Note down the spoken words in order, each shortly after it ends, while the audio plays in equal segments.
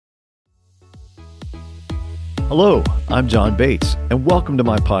Hello, I'm John Bates, and welcome to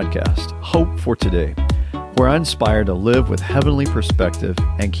my podcast, Hope for Today, where I inspire to live with heavenly perspective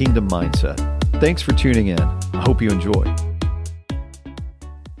and kingdom mindset. Thanks for tuning in. I hope you enjoy.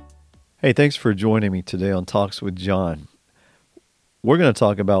 Hey, thanks for joining me today on Talks with John. We're going to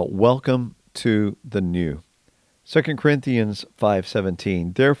talk about welcome to the new. 2 Corinthians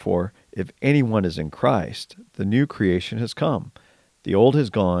 5:17, therefore, if anyone is in Christ, the new creation has come. The old has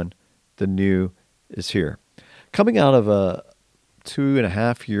gone, the new is here. Coming out of a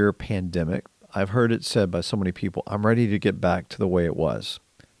 2.5-year pandemic, I've heard it said by so many people, I'm ready to get back to the way it was.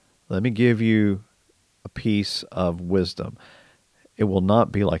 Let me give you a piece of wisdom. It will not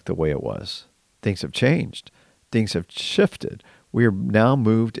be like the way it was. Things have changed. Things have shifted. We are now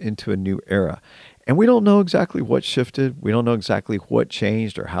moved into a new era. And we don't know exactly what shifted. We don't know exactly what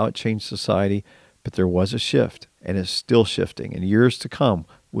changed or how it changed society, but there was a shift, and it's still shifting. In years to come,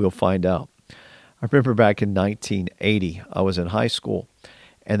 we'll find out. I remember back in 1980, I was in high school,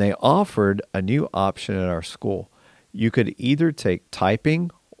 and they offered a new option at our school. You could either take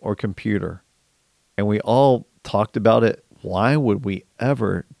typing or computer. And we all talked about it. Why would we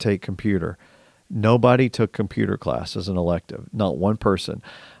ever take computer? Nobody took computer class as an elective, not one person.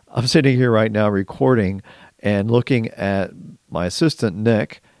 I'm sitting here right now recording and looking at my assistant,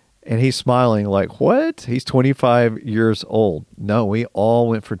 Nick, and he's smiling like, what? He's 25 years old. No, we all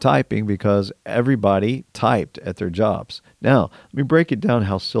went for typing because everybody typed at their jobs. Now, let me break it down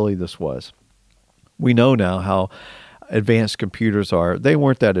how silly this was. We know now how advanced computers are. They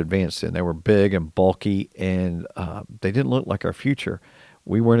weren't that advanced then. They were big and bulky, and they didn't look like our future.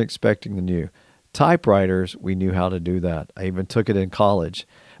 We weren't expecting the new. Typewriters, we knew how to do that. I even took it in college.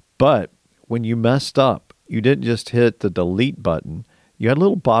 But when you messed up, you didn't just hit the delete button. You had a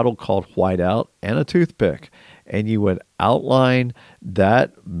little bottle called whiteout and a toothpick, and you would outline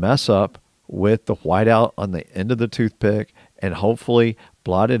that mess up with the whiteout on the end of the toothpick and hopefully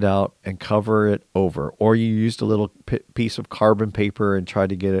blot it out and cover it over. Or you used a little piece of carbon paper and tried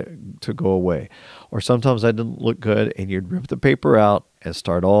to get it to go away. Or sometimes that didn't look good, and you'd rip the paper out and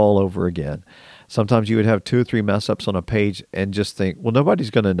start all over again. Sometimes you would have 2 or 3 mess ups on a page and just think, well, nobody's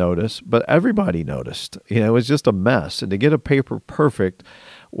going to notice, but everybody noticed. It was just a mess. And to get a paper perfect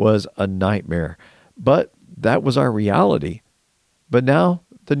was a nightmare. But that was our reality. But now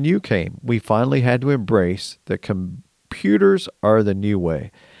the new came. We finally had to embrace that computers are the new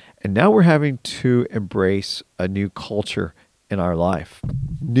way. And now we're having to embrace a new culture in our life.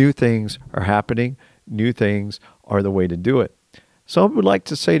 New things are happening. New things are the way to do it. So I would like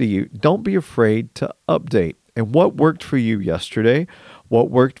to say to you, don't be afraid to update. And what worked for you yesterday, what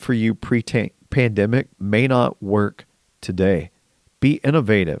worked for you pre-pandemic may not work today. Be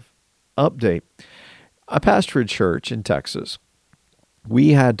innovative. Update. I pastor a church in Texas. We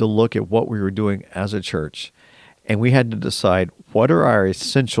had to look at what we were doing as a church, and we had to decide what are our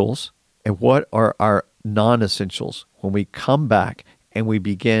essentials and what are our non-essentials when we come back and we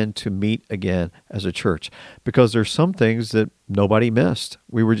begin to meet again as a church, because there's some things that nobody missed.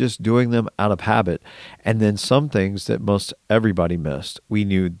 We were just doing them out of habit. And then some things that most everybody missed. We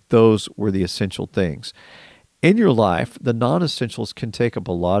knew those were the essential things. In your life, the non-essentials can take up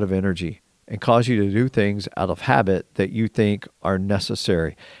a lot of energy and cause you to do things out of habit that you think are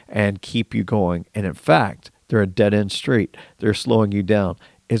necessary and keep you going. And in fact, they're a dead-end street. They're slowing you down.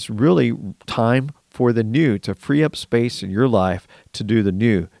 It's really time for the new, to free up space in your life to do the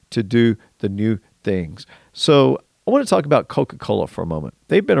new things. So I want to talk about Coca-Cola for a moment.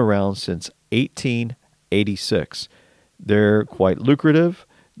 They've been around since 1886. They're quite lucrative.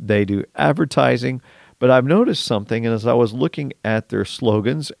 They do advertising. But I've noticed something, and as I was looking at their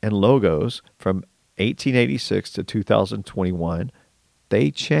slogans and logos from 1886 to 2021,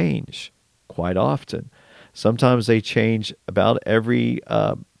 they change quite often. Sometimes they change about every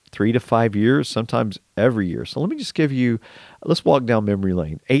 3 to 5 years, sometimes every year. So let me just let's walk down memory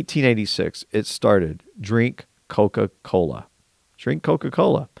lane. 1886, it started, drink Coca-Cola. Drink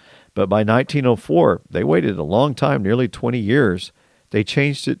Coca-Cola. But by 1904, they waited a long time, nearly 20 years. They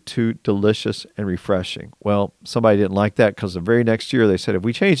changed it to delicious and refreshing. Well, somebody didn't like that because the very next year they said, if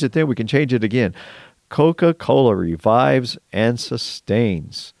we change it then, we can change it again. Coca-Cola revives and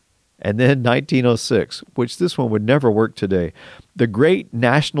sustains. And then 1906, which this one would never work today, the Great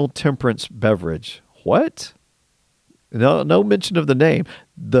National Temperance Beverage. What? No mention of the name.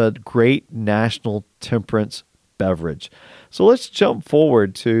 The Great National Temperance Beverage. So let's jump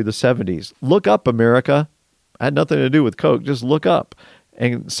forward to the 70s. Look up, America. Had nothing to do with Coke. Just look up.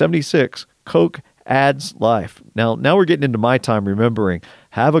 And 76, Coke adds life. Now we're getting into my time remembering.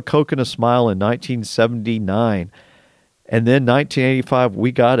 Have a Coke and a Smile in 1979. And then 1985,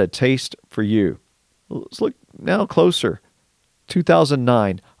 we got a taste for you. Let's look now closer.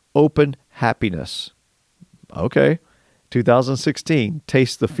 2009, open happiness. Okay. 2016,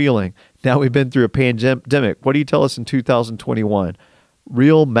 taste the feeling. Now we've been through a pandemic. What do you tell us in 2021?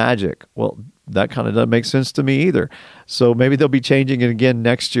 Real magic. Well, that kind of doesn't make sense to me either. So maybe they'll be changing it again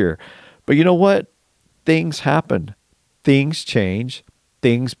next year. But you know what? Things happen. Things change.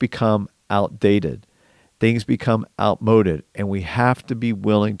 Things become outdated. Things become outmoded, and we have to be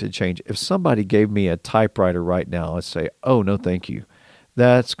willing to change. If somebody gave me a typewriter right now, I'd say, oh, no, thank you.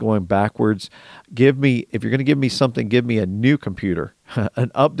 That's going backwards. If you're going to give me something, give me a new computer,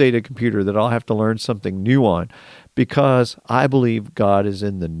 an updated computer that I'll have to learn something new on, because I believe God is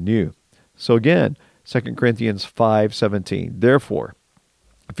in the new. So again, 2 Corinthians 5:17. Therefore,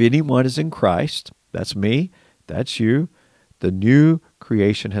 if anyone is in Christ, that's me, that's you, the new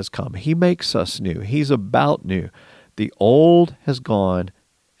creation has come. He makes us new. He's about new. The old has gone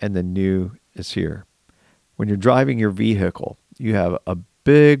and the new is here. When you're driving your vehicle, you have a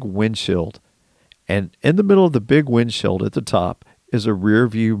big windshield, and in the middle of the big windshield at the top is a rear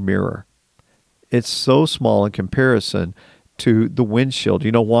view mirror. It's so small in comparison to the windshield.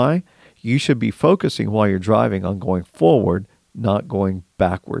 You know why? You should be focusing while you're driving on going forward, not going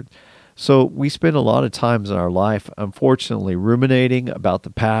backward. So we spend a lot of times in our life, unfortunately, ruminating about the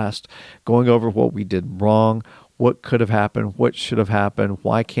past, going over what we did wrong, what could have happened, what should have happened,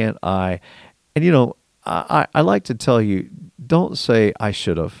 why can't I? And I like to tell you, don't say I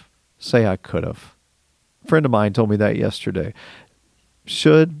should have, say I could have. A friend of mine told me that yesterday.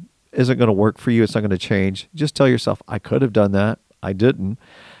 Should isn't going to work for you. It's not going to change. Just tell yourself, I could have done that. I didn't.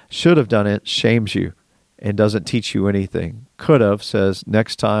 Should have done it shames you and doesn't teach you anything. Could have says,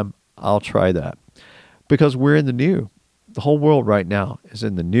 next time I'll try that. Because we're in the new. The whole world right now is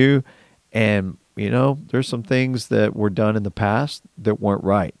in the new. And, there's some things that were done in the past that weren't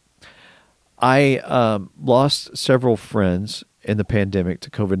right. I lost several friends in the pandemic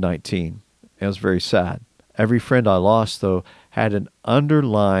to COVID-19. It was very sad. Every friend I lost, though, had an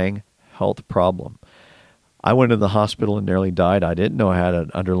underlying health problem. I went to the hospital and nearly died. I didn't know I had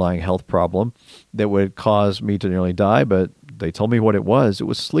an underlying health problem that would cause me to nearly die, but they told me what it was. It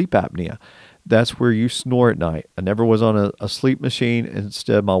was sleep apnea. That's where you snore at night. I never was on a sleep machine.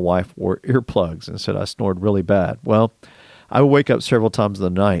 Instead, my wife wore earplugs and said I snored really bad. Well, I would wake up several times in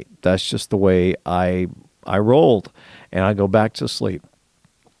the night. That's just the way I rolled, and I go back to sleep.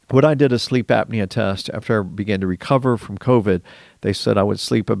 When I did a sleep apnea test after I began to recover from COVID, they said I would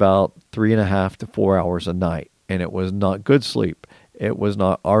sleep about 3.5 to 4 hours a night, and it was not good sleep. It was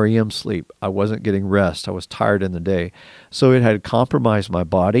not REM sleep. I wasn't getting rest. I was tired in the day. So it had compromised my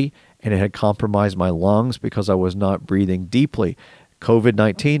body, and it had compromised my lungs because I was not breathing deeply.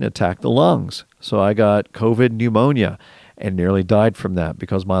 COVID-19 attacked the lungs. So I got COVID pneumonia and nearly died from that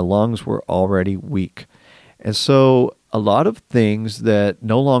because my lungs were already weak. And so a lot of things that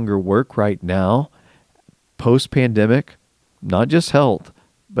no longer work right now, post-pandemic, not just health,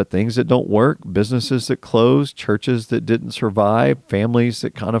 but things that don't work, businesses that closed, churches that didn't survive, families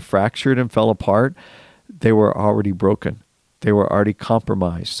that kind of fractured and fell apart, they were already broken. They were already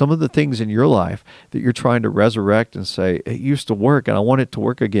compromised. Some of the things in your life that you're trying to resurrect and say, it used to work and I want it to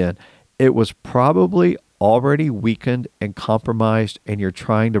work again, it was probably already weakened and compromised, and you're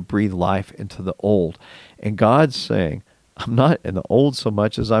trying to breathe life into the old. And God's saying, I'm not in the old so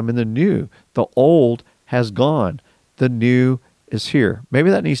much as I'm in the new. The old has gone. The new is here.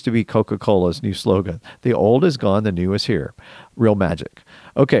 Maybe that needs to be Coca-Cola's new slogan. The old is gone, the new is here. Real magic.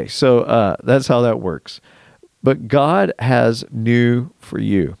 Okay, so that's how that works. But God has new for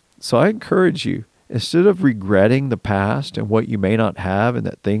you. So I encourage you, instead of regretting the past and what you may not have and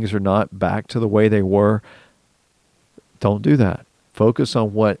that things are not back to the way they were, don't do that. Focus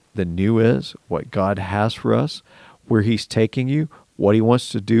on what the new is, what God has for us, where He's taking you, what He wants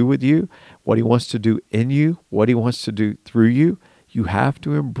to do with you, what He wants to do in you, what He wants to do through you. You have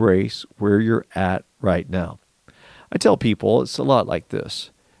to embrace where you're at right now. I tell people it's a lot like this.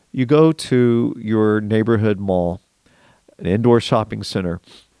 You go to your neighborhood mall, an indoor shopping center,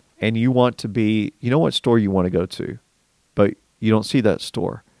 and you want to be, you know what store you want to go to, but you don't see that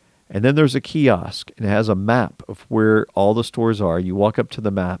store. And then there's a kiosk, and it has a map of where all the stores are. You walk up to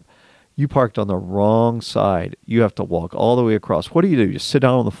the map. You parked on the wrong side. You have to walk all the way across. What do? You sit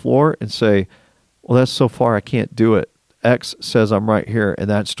down on the floor and say, well, that's so far, I can't do it. X says I'm right here, and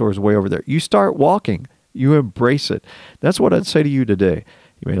that store is way over there. You start walking. You embrace it. That's what I'd say to you today.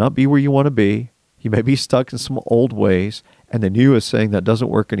 You may not be where you want to be. You may be stuck in some old ways, and the new is saying that doesn't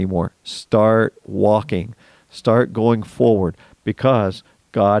work anymore. Start walking. Start going forward, because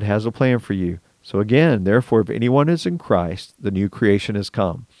God has a plan for you. So again, therefore, if anyone is in Christ, the new creation has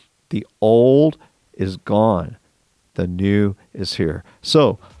come. The old is gone. The new is here.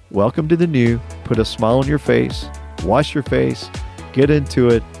 So, welcome to the new. Put a smile on your face. Wash your face. Get into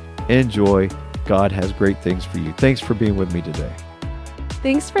it. Enjoy. God has great things for you. Thanks for being with me today.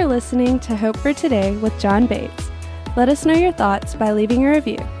 Thanks for listening to Hope for Today with John Bates. Let us know your thoughts by leaving a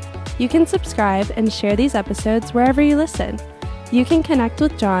review. You can subscribe and share these episodes wherever you listen. You can connect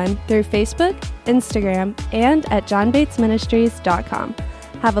with John through Facebook, Instagram, and at johnbatesministries.com.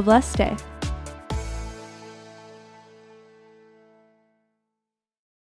 Have a blessed day.